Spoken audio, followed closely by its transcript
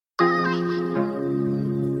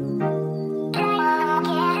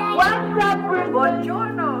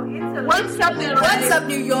What's up, New York? What's up,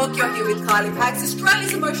 New York? You're here with Kylie Pax,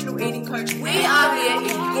 Australia's emotional eating coach. We are here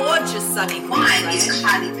in gorgeous sunny Queensland. Mine is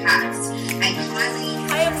Kylie Pax, and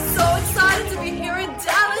Kylie. I am so excited to be here in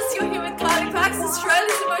Dallas. You're here with Kylie Pax,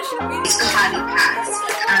 Australia's emotional eating It's coach.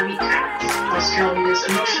 Kylie Pax, Australia's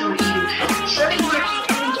emotional eating coach.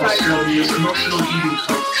 Australia's emotional eating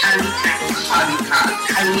coach. Kylie Pax, Kylie Pax,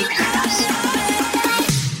 Kylie Pax.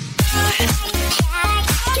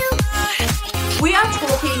 We are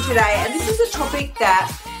talking today, and this is a topic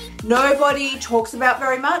that nobody talks about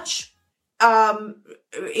very much.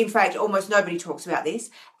 In fact, almost nobody talks about this.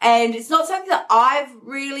 And it's not something that I've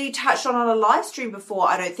really touched on a live stream before,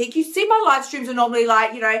 I don't think. You see my live streams are normally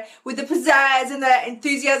like, with the pizzazz and the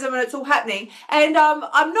enthusiasm and it's all happening. And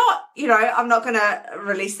I'm not going to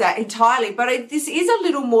release that entirely. But this is a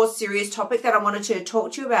little more serious topic that I wanted to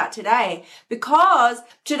talk to you about today. Because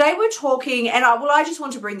today we're talking, and I just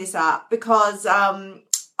want to bring this up because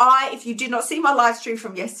if you did not see my live stream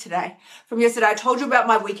from yesterday, I told you about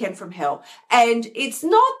my weekend from hell. And it's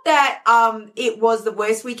not that it was the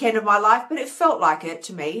worst weekend of my life, but it felt like it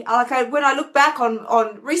to me. When I look back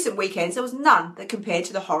on recent weekends, there was none that compared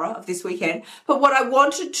to the horror of this weekend. But what I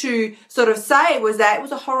wanted to sort of say was that it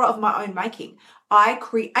was a horror of my own making. I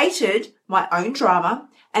created my own drama,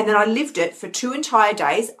 and then I lived it for 2 entire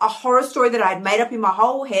days, a horror story that I had made up in my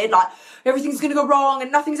whole head, like everything's going to go wrong and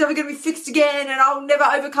nothing's ever going to be fixed again and I'll never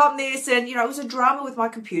overcome this. And, it was a drama with my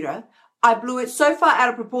computer. I blew it so far out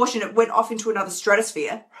of proportion, it went off into another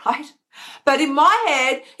stratosphere, right? But in my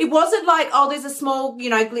head, it wasn't like, oh, there's a small,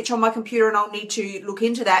 glitch on my computer and I'll need to look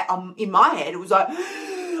into that. In my head, it was like,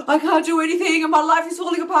 I can't do anything and my life is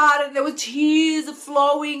falling apart, and there were tears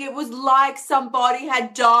flowing. It was like somebody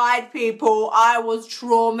had died, people. I was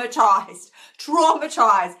traumatized.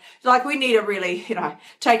 Like, we need to really,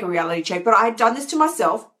 take a reality check. But I had done this to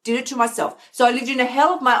myself, did it to myself. So I lived in a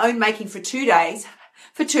hell of my own making for 2 days.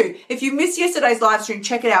 If you missed yesterday's live stream,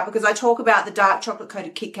 check it out, because I talk about the dark chocolate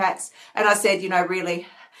coated Kit Kats, and I said, really,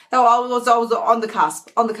 no, I was on the cusp.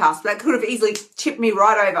 That could have easily tipped me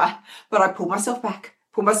right over, but I pulled myself back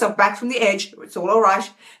from the edge. It's all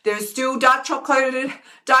right. There's still dark chocolate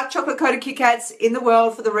coated Kit Kats in the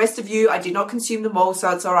world for the rest of you. I did not consume them all,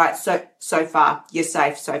 so it's all right. So far, you're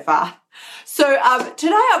safe so far. So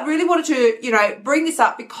today I really wanted to, bring this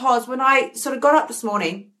up, because when I sort of got up this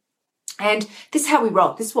morning, and this is how we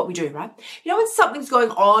roll. This is what we do, right? When something's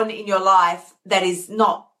going on in your life that is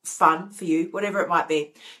not fun for you, whatever it might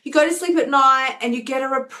be, you go to sleep at night and you get a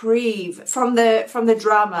reprieve from the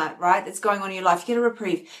drama, right, that's going on in your life. You get a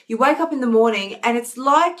reprieve. You wake up in the morning and it's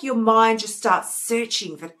like your mind just starts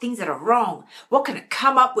searching for things that are wrong. What can it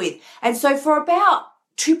come up with? And so for about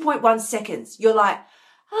 2.1 seconds, you're like,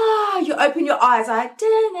 you open your eyes, like,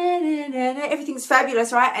 everything's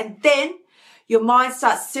fabulous, right? And then your mind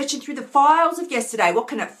starts searching through the files of yesterday. What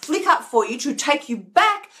can it flick up for you to take you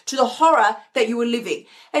back to the horror that you were living?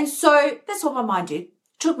 And so that's what my mind did.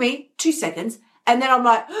 Took me 2 seconds. And then I'm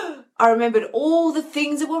like, I remembered all the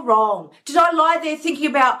things that were wrong. Did I lie there thinking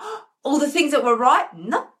about all the things that were right?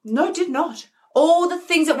 No, did not. All the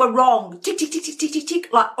things that were wrong. Tick, tick, tick, tick, tick, tick,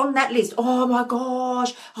 tick, like on that list. Oh my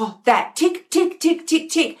gosh. Oh, that. Tick, tick, tick, tick,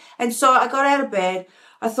 tick. And so I got out of bed.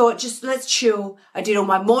 I thought, just let's chill. I did all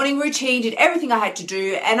my morning routine, did everything I had to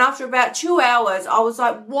do. And after about 2 hours, I was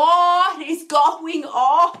like, what is going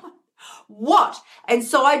on? What? And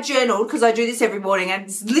so I journaled, because I do this every morning. And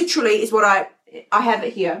this literally is what I have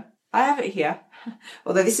it here.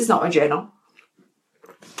 Although this is not my journal.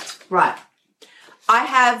 Right. I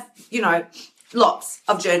have, lots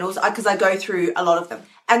of journals, because I go through a lot of them.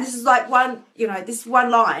 And this is like this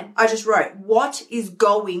one line I just wrote. What is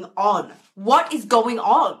going on? What is going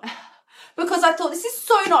on? Because I thought, this is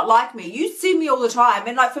so not like me. You see me all the time.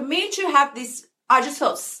 And like, for me to have this, I just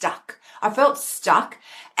felt stuck. And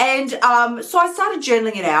so I started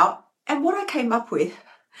journaling it out. And what I came up with,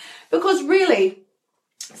 because really,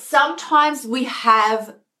 sometimes we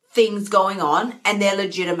have things going on and they're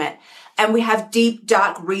legitimate, and we have deep,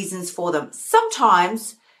 dark reasons for them.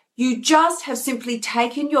 Sometimes you just have simply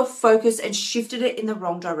taken your focus and shifted it in the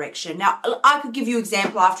wrong direction. Now, I could give you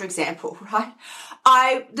example after example, right?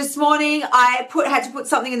 This morning, I had to put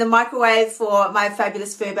something in the microwave for my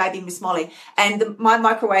fabulous fur baby, Miss Molly. And my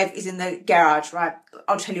microwave is in the garage, right?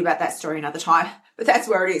 I'll tell you about that story another time, but that's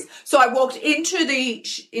where it is. So I walked into the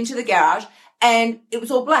garage, and it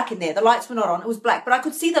was all black in there. The lights were not on. It was black, but I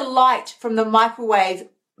could see the light from the microwave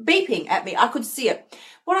beeping at me. I could see it.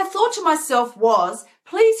 What I thought to myself was,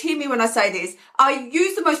 please hear me when I say this. I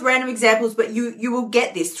use the most random examples, but you will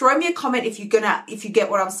get this. Throw me a comment if you get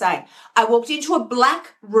what I'm saying. I walked into a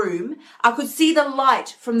black room. I could see the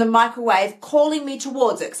light from the microwave calling me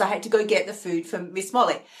towards it because I had to go get the food for Miss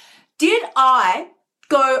Molly. Did I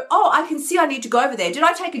go, oh, I can see I need to go over there? Did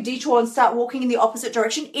I take a detour and start walking in the opposite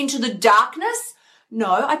direction into the darkness? No,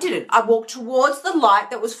 I didn't. I walked towards the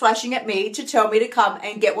light that was flashing at me to tell me to come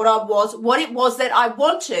and get what it was that I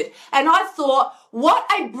wanted. And I thought, what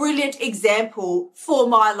a brilliant example for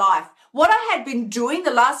my life. What I had been doing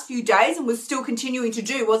the last few days and was still continuing to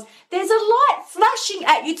do was, there's a light flashing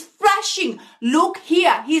at you. It's flashing. Look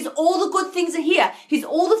here. Here's all the good things are here. Here's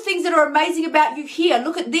all the things that are amazing about you here.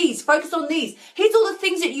 Look at these. Focus on these. Here's all the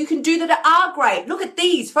things that you can do that are great. Look at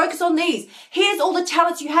these. Focus on these. Here's all the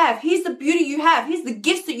talents you have. Here's the beauty you have. Here's the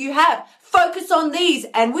gifts that you have. Focus on these.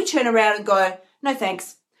 And we turn around and go, no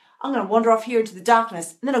thanks. I'm going to wander off here into the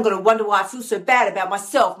darkness. And then I'm going to wonder why I feel so bad about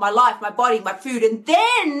myself, my life, my body, my food. And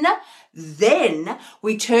then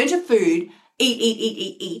we turn to food,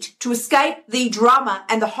 eat, to escape the drama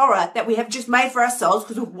and the horror that we have just made for ourselves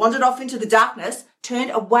because we've wandered off into the darkness,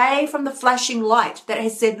 turned away from the flashing light that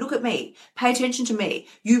has said, look at me, pay attention to me.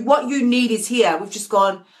 What you need is here. We've just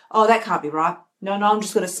gone, oh, that can't be right. No, I'm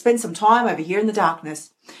just going to spend some time over here in the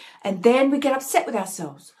darkness. And then we get upset with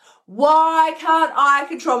ourselves. Why can't I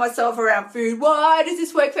control myself around food? Why does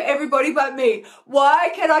this work for everybody but me?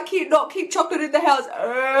 Why can I not keep chocolate in the house?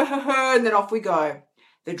 And then off we go.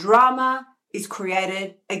 The drama is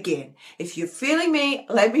created again. If you're feeling me,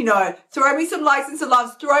 let me know. Throw me some likes and some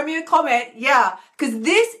loves. Throw me a comment. Yeah, because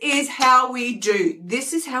this is how we do.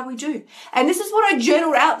 This is how we do. And this is what I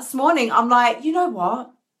journaled out this morning. I'm like, you know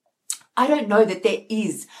what? I don't know that there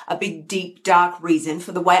is a big, deep, dark reason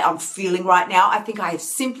for the way I'm feeling right now. I think I have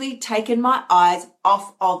simply taken my eyes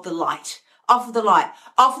off of the light, off of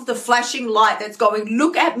the flashing light that's going,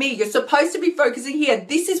 look at me. You're supposed to be focusing here.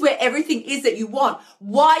 This is where everything is that you want.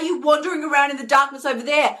 Why are you wandering around in the darkness over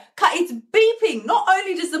there? It's beeping. Not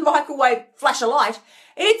only does the microwave flash a light,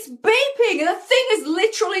 it's beeping. And the thing is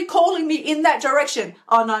literally calling me in that direction.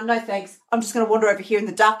 Oh, no thanks. I'm just going to wander over here in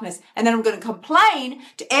the darkness. And then I'm going to complain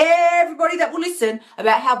to everybody that will listen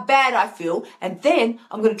about how bad I feel. And then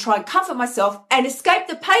I'm going to try and comfort myself and escape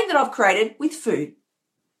the pain that I've created with food.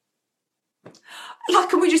 Like,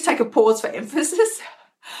 can we just take a pause for emphasis?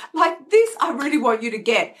 Like this, I really want you to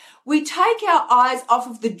get. We take our eyes off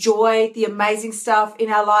of the joy, the amazing stuff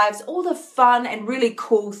in our lives, all the fun and really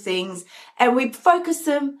cool things, and we focus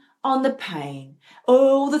them on the pain,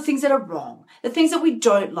 all the things that are wrong, the things that we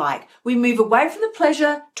don't like. We move away from the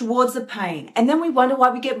pleasure towards the pain, and then we wonder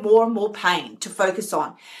why we get more and more pain to focus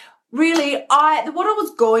on. Really, what I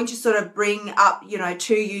was going to sort of bring up,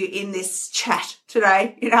 to you in this chat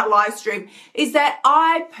today, in our live stream, is that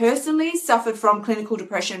I personally suffered from clinical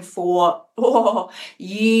depression for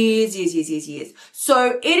years.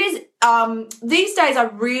 So it is, these days I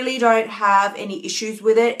really don't have any issues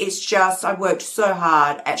with it. It's just I worked so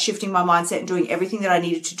hard at shifting my mindset and doing everything that I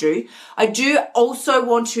needed to do. I do also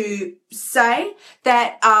want to say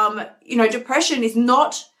that, depression is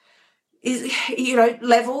not,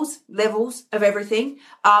 levels of everything.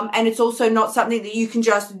 And it's also not something that you can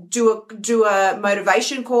just do a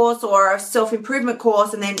motivation course or a self-improvement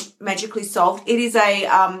course and then magically solved. It is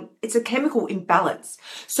it's a chemical imbalance.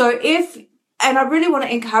 So and I really want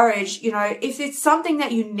to encourage, if it's something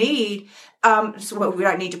that you need, we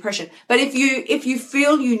don't need depression, but if you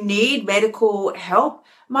feel you need medical help,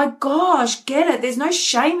 my gosh, get it. There's no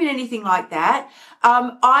shame in anything like that.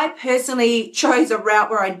 I personally chose a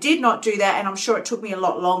route where I did not do that, and I'm sure it took me a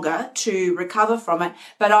lot longer to recover from it,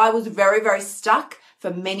 but I was very, very stuck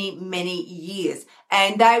for many, many years.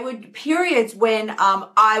 And they would periods when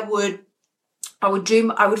I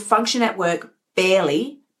would function at work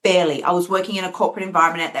barely. I was working in a corporate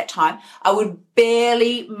environment at that time. I would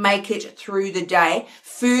barely make it through the day.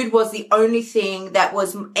 Food was the only thing that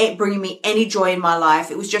was bringing me any joy in my life.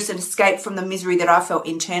 It was just an escape from the misery that I felt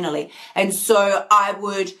internally. And so I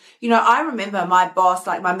would, I remember my boss,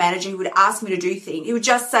 like my manager, who would ask me to do things. He would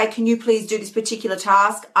just say, can you please do this particular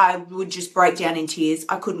task? I would just break down in tears.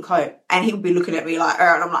 I couldn't cope. And he would be looking at me like,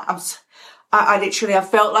 and I'm like, I literally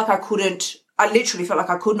felt like I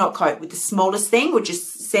could not cope with the smallest thing, would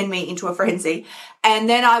just send me into a frenzy. And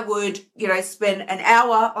then I would, spend an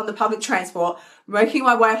hour on the public transport, making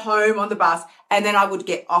my way home on the bus. And then I would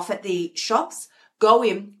get off at the shops, go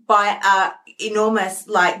in, buy a enormous,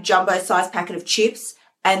 jumbo sized packet of chips,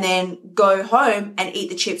 and then go home and eat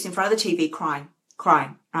the chips in front of the TV crying.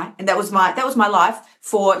 crying, right? And that was my life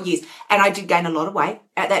for years. And I did gain a lot of weight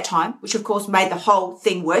at that time, which of course made the whole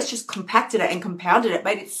thing worse, just compacted it and compounded it,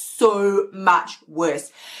 made it so much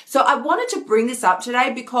worse. So I wanted to bring this up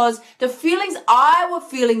today because the feelings I was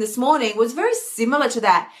feeling this morning was very similar to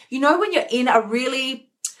that. You know, when you're in a really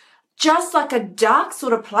just like a dark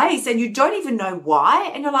sort of place and you don't even know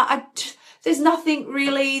why, and you're like, there's nothing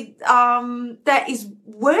really that is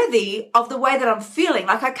worthy of the way that I'm feeling.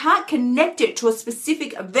 Like I can't connect it to a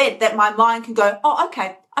specific event that my mind can go, oh,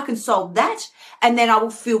 okay, I can solve that and then I will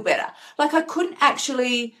feel better. Like I couldn't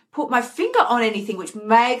actually put my finger on anything, which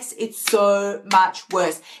makes it so much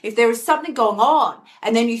worse. If there is something going on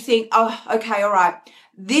and then you think, oh, okay, all right,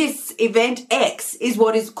 this event X is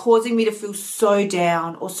what is causing me to feel so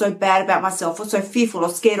down or so bad about myself or so fearful or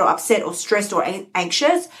scared or upset or stressed or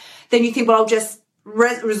anxious, then you think, well, I'll just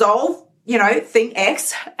resolve, thing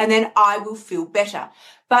X, and then I will feel better.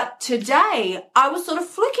 But today I was sort of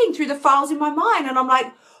flicking through the files in my mind and I'm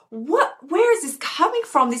like, where is this coming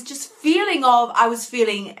from? This just feeling of, I was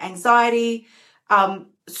feeling anxiety,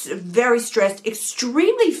 very stressed,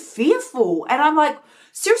 extremely fearful. And I'm like,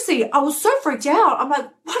 seriously, I was so freaked out. I'm like,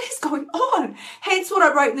 what is going on? Hence what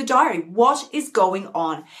I wrote in the diary. What is going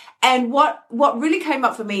on? And what really came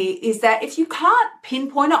up for me is that if you can't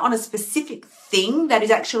pinpoint it on a specific thing that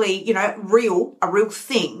is actually, a real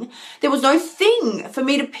thing, there was no thing for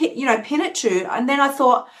me to pin it to. And then I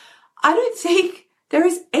thought, I don't think there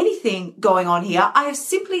is anything going on here. I have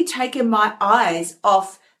simply taken my eyes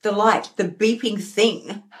off the light, the beeping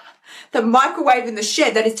thing, the microwave in the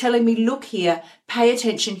shed that is telling me, look here, pay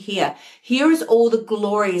attention here. Here is all the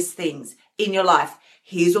glorious things in your life.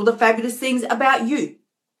 Here's all the fabulous things about you.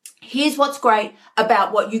 Here's what's great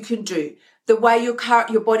about what you can do, the way your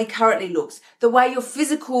body currently looks, the way your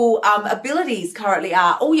physical abilities currently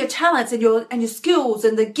are, all your talents and your skills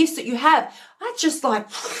and the gifts that you have. I just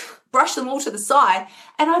brushed them all to the side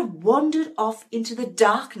and I'd wandered off into the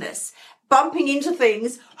darkness, bumping into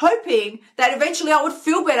things, hoping that eventually I would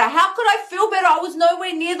feel better. How could I feel better? I was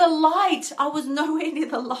nowhere near the light.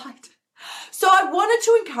 So I wanted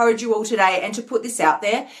to encourage you all today and to put this out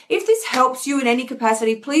there. If this helps you in any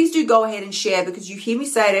capacity, please do go ahead and share, because you hear me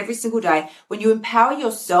say it every single day. When you empower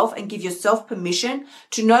yourself and give yourself permission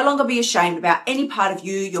to no longer be ashamed about any part of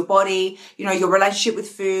you, your body, your relationship with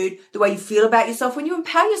food, the way you feel about yourself, when you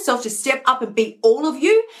empower yourself to step up and be all of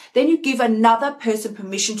you, then you give another person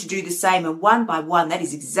permission to do the same. And one by one, that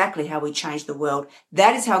is exactly how we change the world.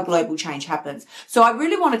 That is how global change happens. So I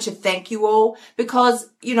really wanted to thank you all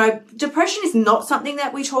because, depression is not something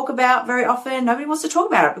that we talk about very often. Nobody wants to talk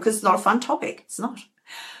about it because it's not a fun topic. It's not.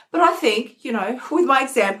 But I think, with my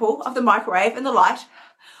example of the microwave and the light,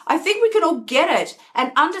 I think we can all get it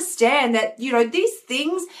and understand that, these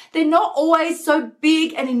things, they're not always so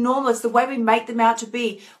big and enormous the way we make them out to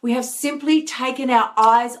be. We have simply taken our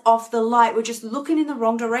eyes off the light. We're just looking in the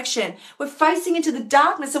wrong direction. We're facing into the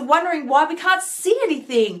darkness and wondering why we can't see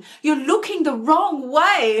anything. You're looking the wrong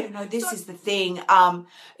way. This is the thing.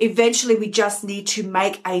 Eventually we just need to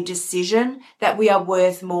make a decision that we are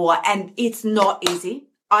worth more, and it's not easy.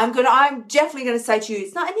 I'm definitely going to say to you,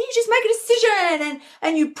 it's not, and then you just make a decision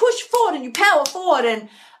and you push forward and you power forward, and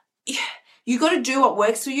you got to do what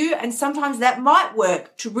works for you. And sometimes that might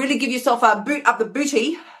work to really give yourself a boot up the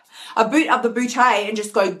bootay and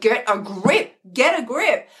just go get a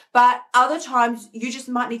grip. But other times you just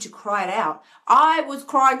might need to cry it out. I was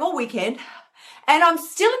crying all weekend. And I'm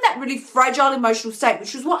still in that really fragile emotional state,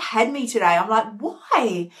 which is what had me today. I'm like,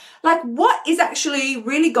 why? Like, what is actually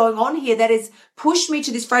really going on here that has pushed me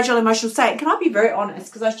to this fragile emotional state? And can I be very honest?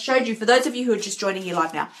 Because I showed you, for those of you who are just joining here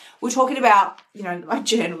live now, we're talking about, my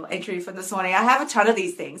journal entry from this morning. I have a ton of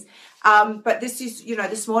these things. But this is,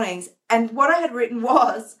 this morning's. And what I had written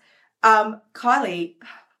was, Kylie,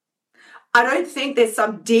 I don't think there's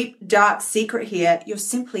some deep, dark secret here. You're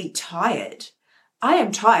simply tired. I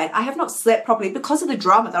am tired. I have not slept properly because of the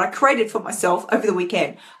drama that I created for myself over the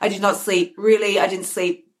weekend. I did not sleep. Really, I didn't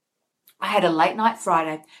sleep. I had a late night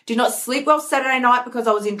Friday. Did not sleep well Saturday night because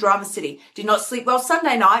I was in Drama City. Did not sleep well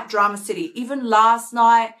Sunday night, Drama City. Even last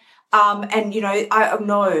night,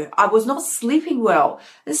 I was not sleeping well.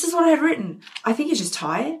 This is what I had written. I think you're just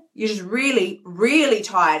tired. You're just really, really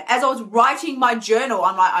tired. As I was writing my journal,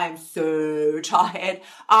 I'm like, I am so tired.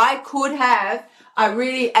 I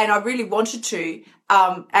really wanted to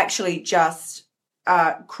actually just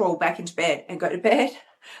crawl back into bed and go to bed.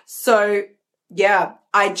 So Yeah,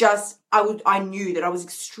 I knew that I was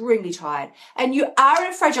extremely tired. And you are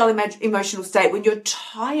in a fragile emotional state when you're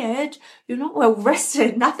tired, you're not well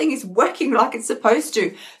rested, nothing is working like it's supposed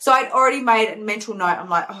to. So I'd already made a mental note. I'm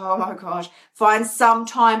like, oh my gosh, find some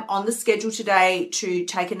time on the schedule today to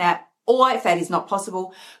take a nap. Or if that is not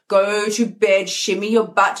possible, go to bed, shimmy your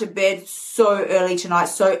butt to bed so early tonight,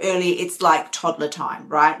 so early it's like toddler time,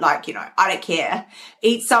 right? Like, I don't care.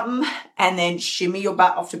 Eat something and then shimmy your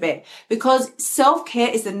butt off to bed, because self-care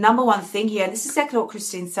is the number one thing here. And this is exactly what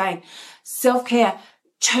Christine's saying. Self-care,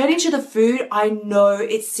 turning to the food. I know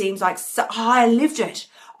it seems like, I lived it.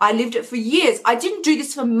 I lived it for years. I didn't do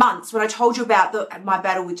this for months when I told you about my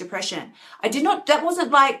battle with depression. That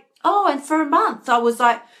wasn't like, and for a month I was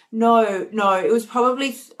like, no, it was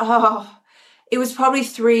probably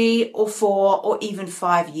 3 or 4 or even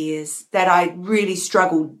 5 years that I really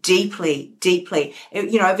struggled deeply.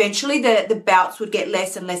 Eventually the bouts would get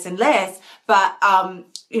less and less and less, but,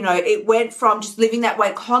 it went from just living that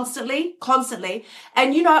way constantly.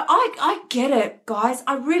 And, I get it, guys.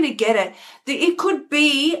 I really get it. It could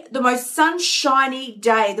be the most sunshiny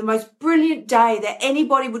day, the most brilliant day that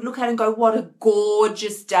anybody would look at and go, what a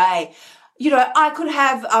gorgeous day. I could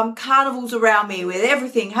have carnivals around me with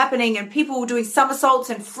everything happening and people doing somersaults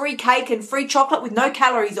and free cake and free chocolate with no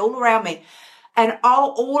calories all around me. And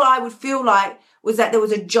all I would feel like was that there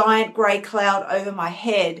was a giant grey cloud over my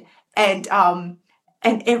head and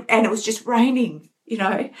it was just raining,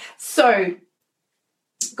 So,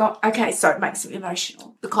 so it makes me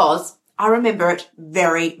emotional because I remember it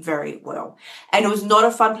very, very well. And it was not a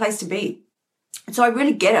fun place to be. So I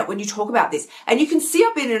really get it when you talk about this. And you can see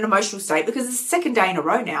I've been in an emotional state because it's the second day in a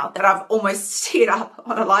row now that I've almost teared up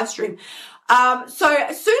on a live stream. So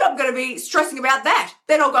soon I'm going to be stressing about that.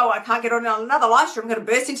 Then I'll go, I can't get on another live stream. I'm going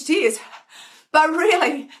to burst into tears. But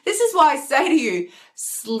really, this is why I say to you,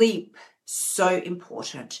 sleep. So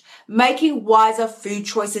important. Making wiser food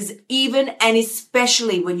choices, even and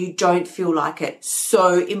especially when you don't feel like it,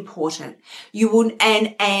 so important. You wouldn't,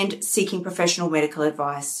 and seeking professional medical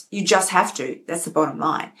advice. You just have to. That's the bottom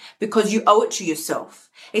line, because you owe it to yourself.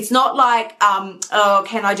 It's not like,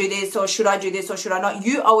 can I do this or should I do this or should I not?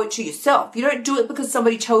 You owe it to yourself. You don't do it because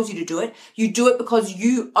somebody tells you to do it. You do it because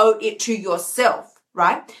you owe it to yourself.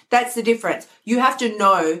 Right? That's the difference. You have to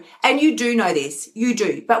know, and you do know this, you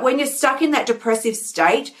do. But when you're stuck in that depressive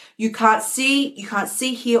state, you can't see,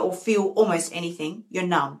 hear or feel almost anything. You're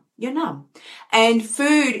numb. And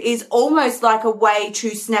food is almost like a way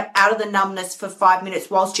to snap out of the numbness for 5 minutes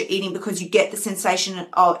whilst you're eating, because you get the sensation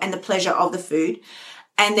of and the pleasure of the food.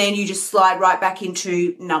 And then you just slide right back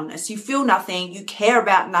into numbness. You feel nothing. You care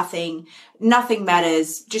about nothing. Nothing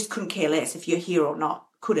matters. Just couldn't care less if you're here or not.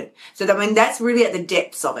 Couldn't. So, that's really at the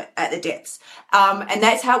depths of it, and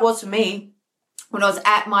that's how it was for me when I was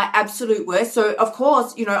at my absolute worst. So, of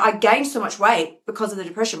course, I gained so much weight because of the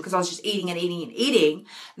depression, because I was just eating and eating and eating,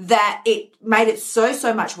 that it made it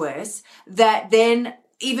so much worse, that then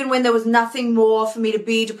even when there was nothing more for me to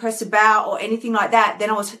be depressed about or anything like that,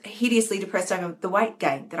 then I was hideously depressed over the weight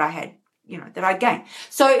gain that I had. That I gained.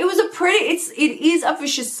 So it was it is a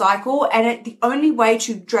vicious cycle, and the only way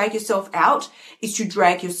to drag yourself out is to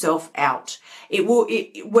drag yourself out.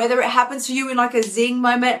 Whether it happens for you in like a zing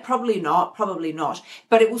moment, probably not,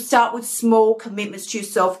 but it will start with small commitments to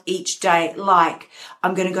yourself each day. Like,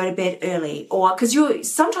 I'm going to go to bed early, or because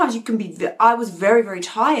sometimes you can be, I was very, very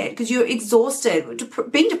tired because you're exhausted.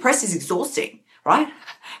 Being depressed is exhausting, right?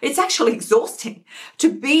 It's actually exhausting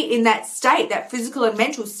to be in that state, that physical and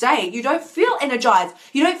mental state. You don't feel energized.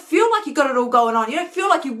 You don't feel like you got it all going on. You don't feel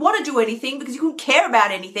like you want to do anything because you don't care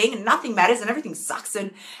about anything and nothing matters and everything sucks.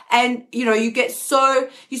 And you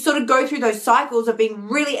sort of go through those cycles of being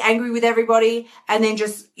really angry with everybody. And then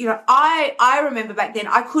just, I remember back then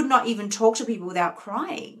I could not even talk to people without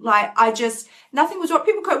crying. Like nothing was wrong.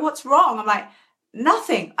 People go, what's wrong? I'm like,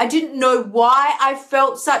 nothing. I didn't know why I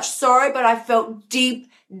felt such sorrow, but I felt deep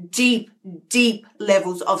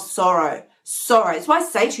levels of sorrow. That's why I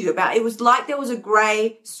say to you about it was like there was a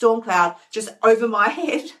grey storm cloud just over my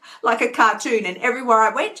head like a cartoon, and everywhere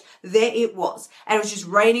I went, there it was. And it was just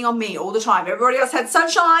raining on me all the time. Everybody else had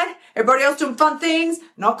sunshine, everybody else doing fun things,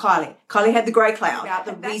 not Kylie. Kylie had the grey cloud. About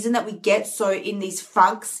the reason that we get so in these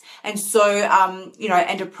funks and so,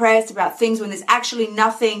 and depressed about things when there's actually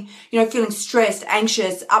nothing, feeling stressed,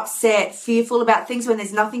 anxious, upset, fearful about things when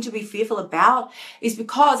there's nothing to be fearful about, is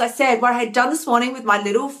because I said what I had done this morning with my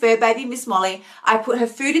little fur baby, Miss Molly. I put her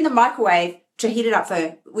food in the microwave to heat it up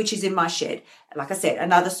which is in my shed. Like I said,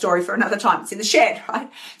 another story for another time. It's in the shed, right?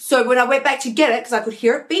 So when I went back to get it, because I could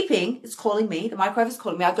hear it beeping, it's calling me, the microwave is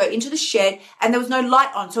calling me, I go into the shed and there was no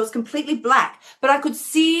light on, so it was completely black. But I could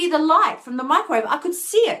see the light from the microwave. I could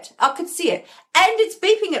see it. And it's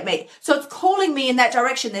beeping at me. So it's calling me in that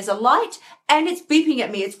direction. There's a light and it's beeping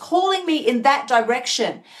at me. It's calling me in that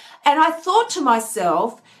direction. And I thought to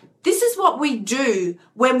myself, this is what we do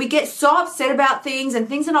when we get so upset about things and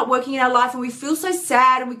things are not working in our life and we feel so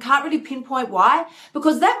sad and we can't really pinpoint why.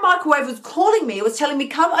 Because that microwave was calling me. It was telling me,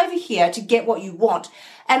 come over here to get what you want.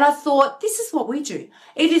 And I thought, this is what we do.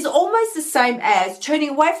 It is almost the same as turning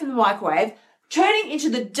away from the microwave, turning into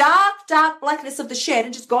the dark blackness of the shed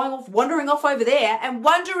and just wandering off over there and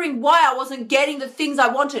wondering why I wasn't getting the things I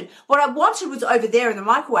wanted. What I wanted was over there in the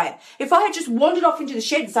microwave. If I had just wandered off into the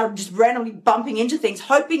shed and started just randomly bumping into things,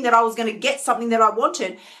 hoping that I was going to get something that I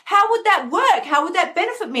wanted, how would that work? How would that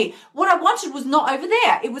benefit me? What I wanted was not over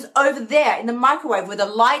there. It was over there in the microwave where the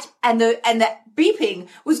light and the beeping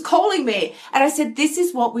was calling me. And I said, this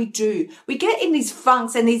is what we do. We get in these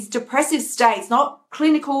funks and these depressive states, not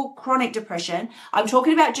clinical chronic depression. I'm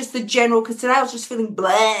talking about just the general, because today I was just feeling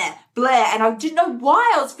blah, and I didn't know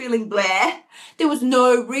why I was feeling blah. There was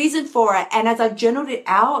no reason for it. And as I journaled it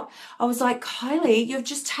out, I was like, Kylie, you've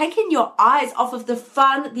just taken your eyes off of the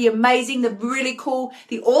fun, the amazing, the really cool,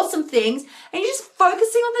 the awesome things, and you're just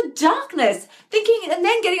focusing on the darkness, thinking and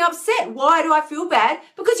then getting upset. Why do I feel bad?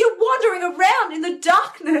 Because you're wandering around in the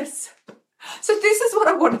darkness. So this is what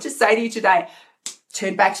I wanted to say to you today.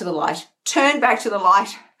 Turn back to the light. Turn back to the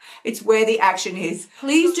light. It's where the action is.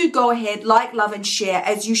 Please do go ahead, like, love, and share.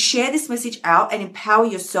 As you share this message out and empower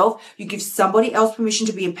yourself, you give somebody else permission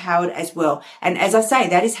to be empowered as well. And as I say,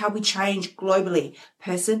 that is how we change globally,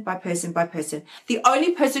 person by person by person. The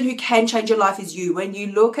only person who can change your life is you. When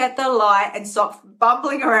you look at the light and stop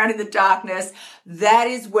bumbling around in the darkness, that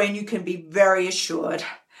is when you can be very assured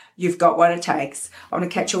you've got what it takes. I want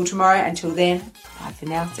to catch you all tomorrow. Until then, bye for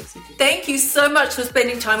now. Thank you so much for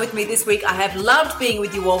spending time with me this week. I have loved being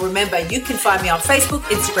with you all. Remember, you can find me on Facebook,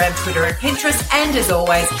 Instagram, Twitter, and Pinterest. And as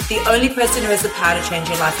always, the only person who has the power to change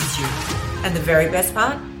your life is you. And the very best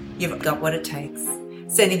part, you've got what it takes.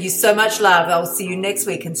 Sending you so much love. I will see you next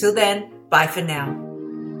week. Until then, bye for now.